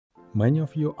Many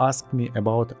of you asked me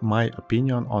about my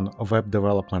opinion on web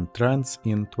development trends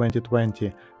in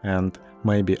 2020 and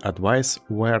maybe advice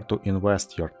where to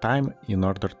invest your time in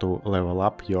order to level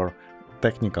up your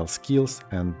technical skills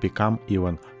and become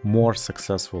even more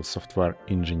successful software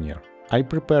engineer. I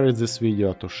prepared this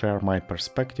video to share my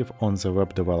perspective on the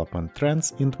web development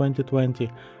trends in 2020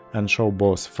 and show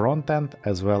both front-end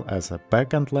as well as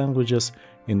backend languages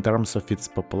in terms of its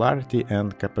popularity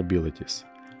and capabilities.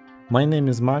 My name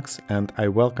is Max and I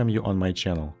welcome you on my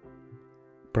channel.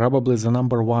 Probably the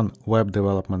number one web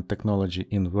development technology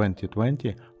in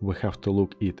 2020 we have to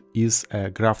look at is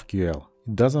GraphQL.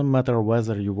 It doesn't matter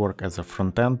whether you work as a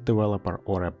front-end developer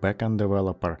or a backend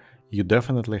developer, you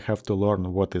definitely have to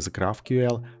learn what is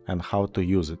GraphQL and how to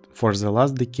use it. For the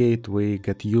last decade we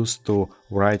get used to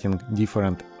writing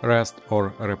different REST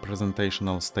or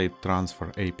representational state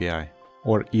transfer API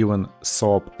or even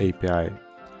SOAP API.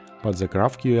 But the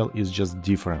GraphQL is just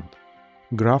different.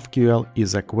 GraphQL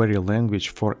is a query language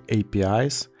for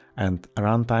APIs and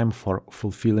runtime for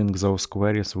fulfilling those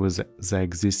queries with the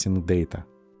existing data.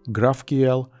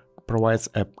 GraphQL provides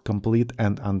a complete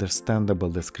and understandable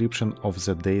description of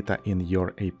the data in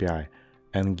your API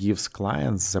and gives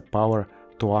clients the power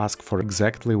to ask for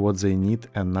exactly what they need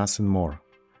and nothing more,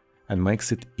 and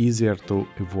makes it easier to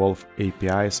evolve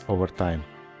APIs over time.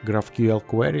 GraphQL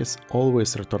queries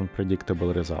always return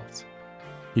predictable results.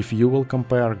 If you will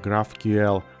compare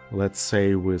GraphQL, let's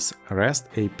say, with REST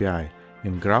API,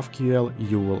 in GraphQL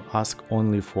you will ask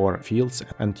only for fields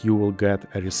and you will get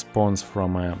a response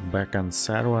from a backend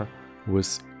server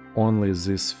with only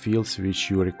these fields which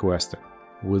you requested.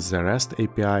 With the REST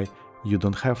API, you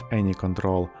don't have any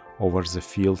control over the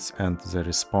fields and the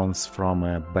response from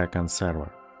a backend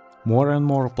server. More and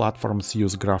more platforms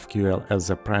use GraphQL as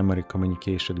the primary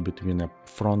communication between a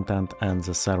front-end and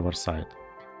the server side.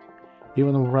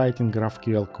 Even writing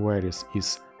GraphQL queries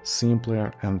is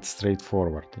simpler and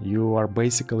straightforward. You are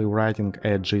basically writing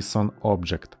a JSON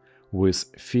object with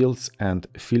fields and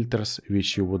filters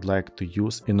which you would like to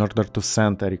use in order to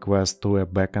send a request to a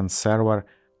backend server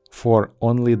for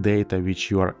only data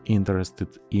which you are interested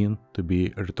in to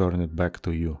be returned back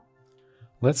to you.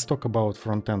 Let's talk about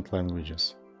front-end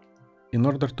languages. In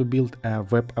order to build a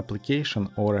web application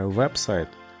or a website,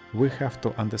 we have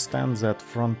to understand that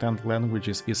front-end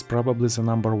languages is probably the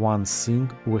number one thing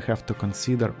we have to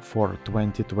consider for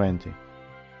 2020.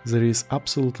 There is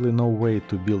absolutely no way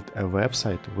to build a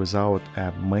website without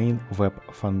a main web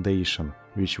foundation,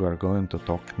 which we are going to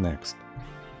talk next.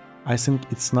 I think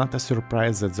it's not a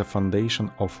surprise that the foundation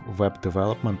of web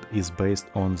development is based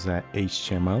on the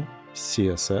HTML,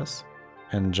 CSS,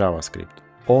 and JavaScript.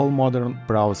 All modern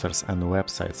browsers and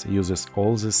websites uses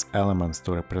all these elements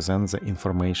to represent the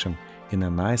information in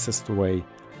the nicest way,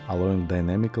 allowing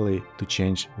dynamically to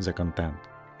change the content.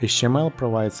 HTML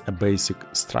provides a basic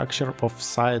structure of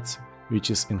sites,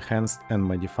 which is enhanced and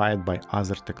modified by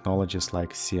other technologies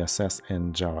like CSS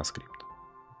and JavaScript.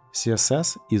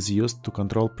 CSS is used to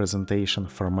control presentation,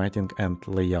 formatting, and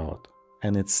layout,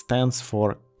 and it stands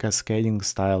for Cascading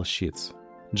Style Sheets.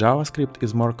 JavaScript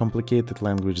is more complicated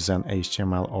language than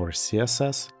HTML or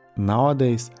CSS.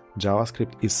 Nowadays,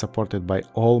 JavaScript is supported by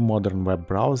all modern web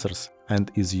browsers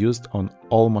and is used on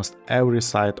almost every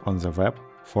site on the web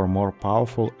for more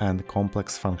powerful and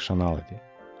complex functionality.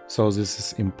 So this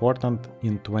is important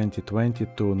in 2020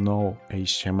 to know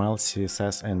HTML,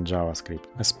 CSS and JavaScript,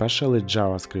 especially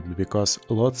JavaScript, because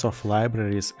lots of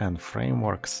libraries and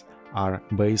frameworks are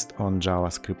based on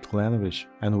JavaScript language,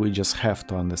 and we just have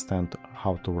to understand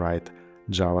how to write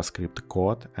JavaScript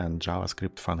code and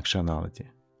JavaScript functionality.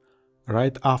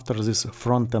 Right after this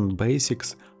front-end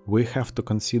basics, we have to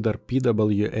consider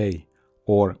PWA,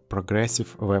 or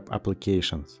Progressive Web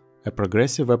Applications. A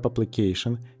progressive web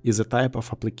application is a type of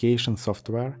application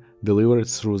software delivered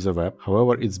through the web.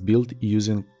 However, it's built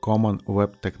using common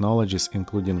web technologies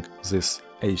including this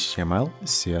HTML,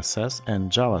 CSS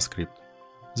and JavaScript.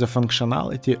 The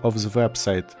functionality of the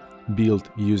website built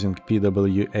using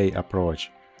PWA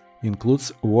approach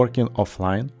includes working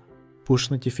offline, push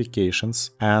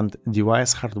notifications, and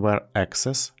device hardware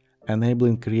access,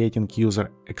 enabling creating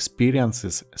user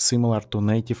experiences similar to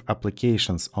native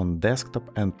applications on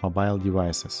desktop and mobile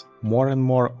devices. More and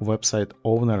more website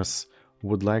owners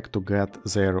would like to get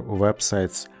their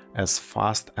websites as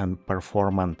fast and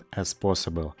performant as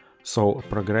possible. So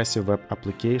progressive web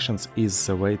applications is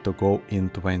the way to go in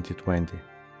 2020.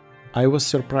 I was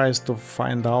surprised to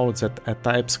find out that a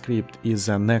TypeScript is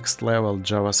a next level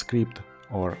JavaScript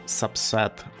or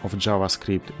subset of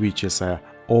JavaScript, which is an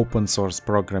open source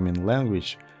programming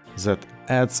language that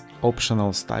adds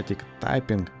optional static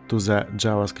typing to the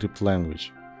JavaScript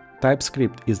language.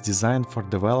 TypeScript is designed for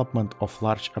development of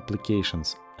large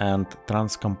applications and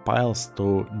transcompiles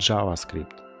to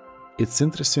JavaScript. It's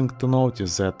interesting to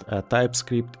notice that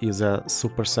TypeScript is a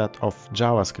superset of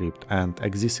JavaScript, and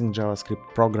existing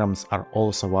JavaScript programs are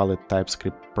also valid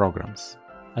TypeScript programs.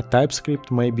 A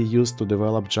TypeScript may be used to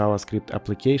develop JavaScript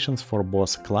applications for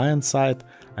both client-side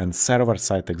and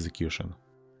server-side execution.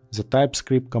 The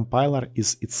TypeScript compiler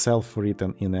is itself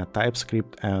written in a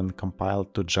TypeScript and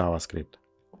compiled to JavaScript.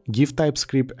 Give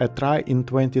TypeScript a try in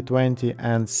 2020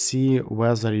 and see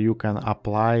whether you can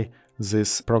apply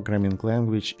this programming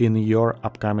language in your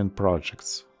upcoming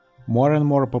projects. More and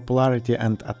more popularity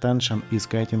and attention is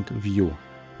getting Vue.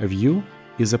 Vue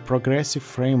is a progressive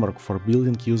framework for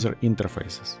building user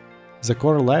interfaces. The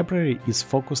core library is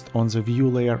focused on the Vue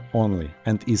layer only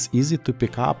and is easy to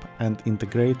pick up and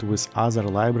integrate with other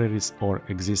libraries or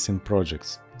existing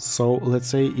projects. So let's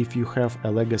say if you have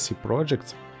a legacy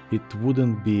project, it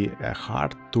wouldn't be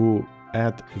hard to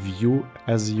add Vue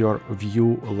as your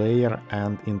Vue layer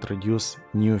and introduce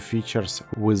new features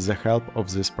with the help of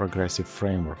this progressive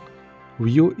framework.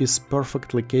 Vue is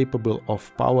perfectly capable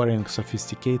of powering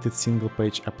sophisticated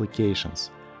single-page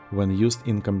applications when used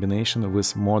in combination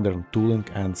with modern tooling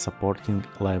and supporting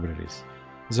libraries.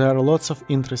 There are lots of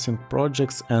interesting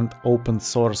projects and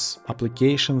open-source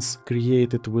applications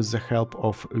created with the help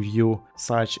of Vue,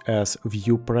 such as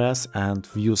VuePress and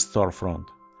Vue Storefront.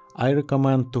 I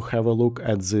recommend to have a look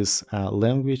at this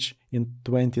language in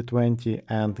 2020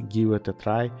 and give it a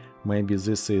try. Maybe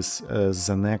this is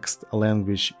the next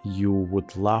language you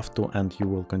would love to, and you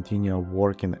will continue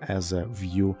working as a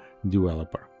Vue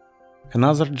developer.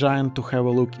 Another giant to have a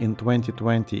look in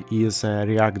 2020 is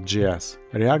React.js.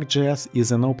 React.js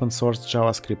is an open-source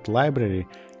JavaScript library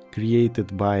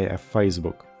created by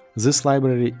Facebook. This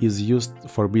library is used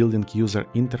for building user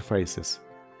interfaces,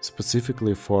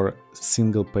 specifically for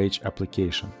single-page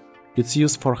application. It's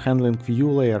used for handling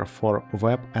Vue layer for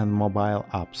web and mobile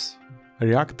apps.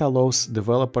 React allows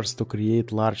developers to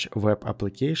create large web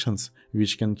applications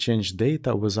which can change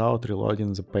data without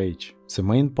reloading the page. The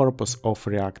main purpose of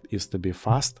React is to be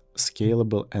fast,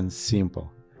 scalable, and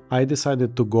simple. I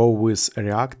decided to go with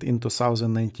React in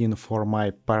 2019 for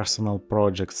my personal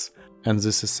projects, and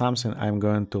this is something I'm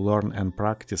going to learn and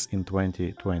practice in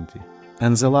 2020.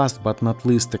 And the last but not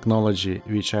least technology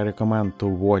which I recommend to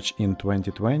watch in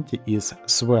 2020 is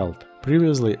Svelte.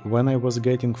 Previously, when I was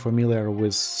getting familiar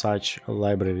with such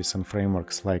libraries and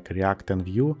frameworks like React and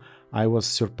Vue, I was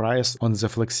surprised on the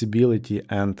flexibility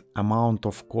and amount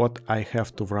of code I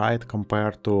have to write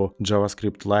compared to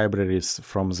JavaScript libraries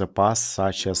from the past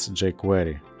such as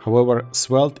jQuery. However,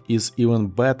 Svelte is even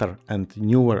better and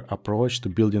newer approach to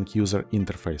building user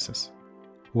interfaces.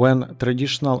 When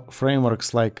traditional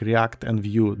frameworks like React and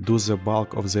Vue do the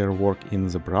bulk of their work in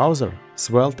the browser,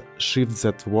 Svelte shifts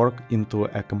that work into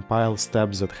a compile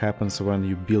step that happens when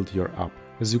you build your app.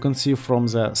 As you can see from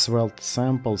the Svelte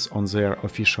samples on their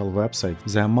official website,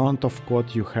 the amount of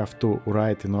code you have to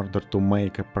write in order to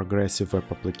make a progressive web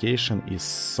application is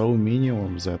so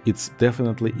minimum that it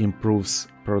definitely improves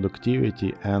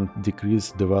productivity and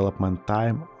decreases development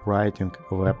time writing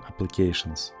web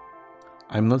applications.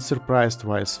 I'm not surprised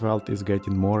why Svelte is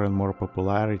getting more and more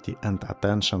popularity and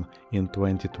attention in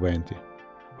 2020.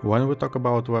 When we talk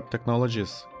about web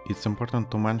technologies, it's important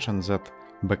to mention that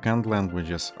backend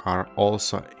languages are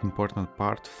also an important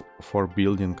part for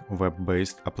building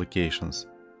web-based applications.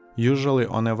 Usually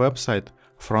on a website,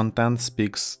 frontend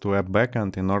speaks to a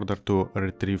backend in order to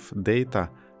retrieve data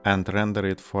and render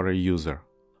it for a user.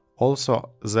 Also,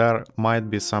 there might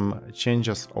be some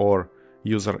changes or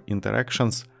user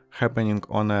interactions happening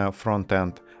on a front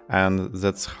end, and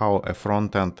that's how a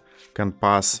front end can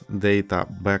pass data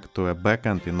back to a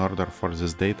backend in order for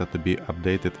this data to be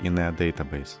updated in a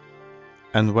database.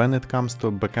 And when it comes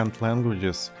to backend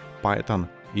languages, Python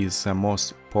is the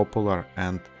most popular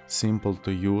and simple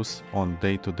to use on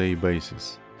day-to-day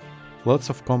basis. Lots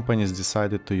of companies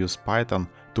decided to use Python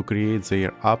to create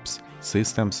their apps,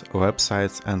 systems,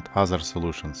 websites, and other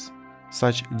solutions.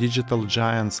 Such digital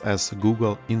giants as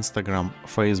Google, Instagram,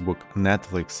 Facebook,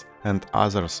 Netflix, and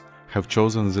others have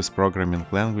chosen this programming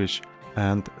language,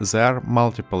 and there are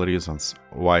multiple reasons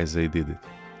why they did it.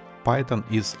 Python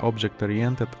is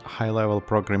object-oriented, high-level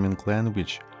programming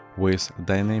language with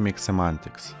dynamic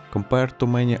semantics. Compared to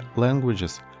many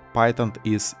languages, Python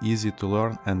is easy to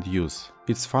learn and use.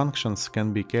 Its functions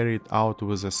can be carried out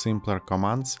with simpler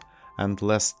commands and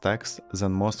less text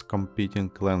than most competing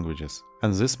languages.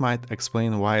 And this might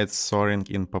explain why it's soaring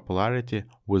in popularity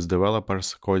with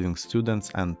developers, coding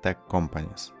students, and tech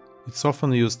companies. It's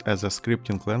often used as a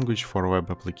scripting language for web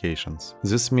applications.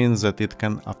 This means that it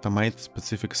can automate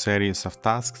specific series of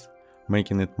tasks,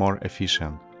 making it more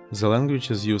efficient. The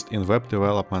language is used in web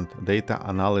development, data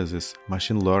analysis,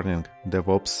 machine learning,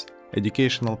 DevOps,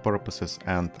 educational purposes,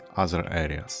 and other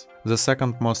areas. The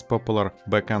second most popular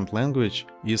backend language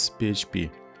is PHP.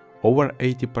 Over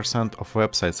 80% of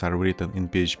websites are written in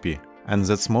PHP, and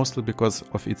that's mostly because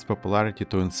of its popularity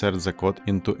to insert the code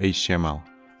into HTML.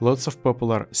 Lots of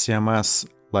popular CMS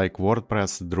like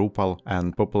WordPress, Drupal,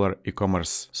 and popular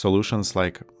e-commerce solutions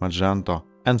like Magento,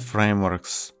 and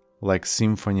frameworks like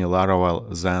Symfony,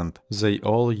 Laravel, Zend, they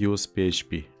all use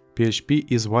PHP.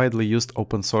 PHP is widely used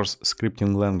open source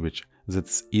scripting language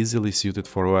that's easily suited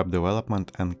for web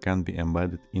development and can be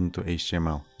embedded into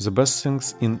HTML. The best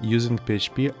things in using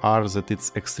PHP are that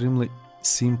it's extremely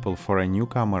simple for a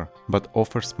newcomer, but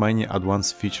offers many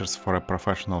advanced features for a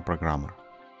professional programmer.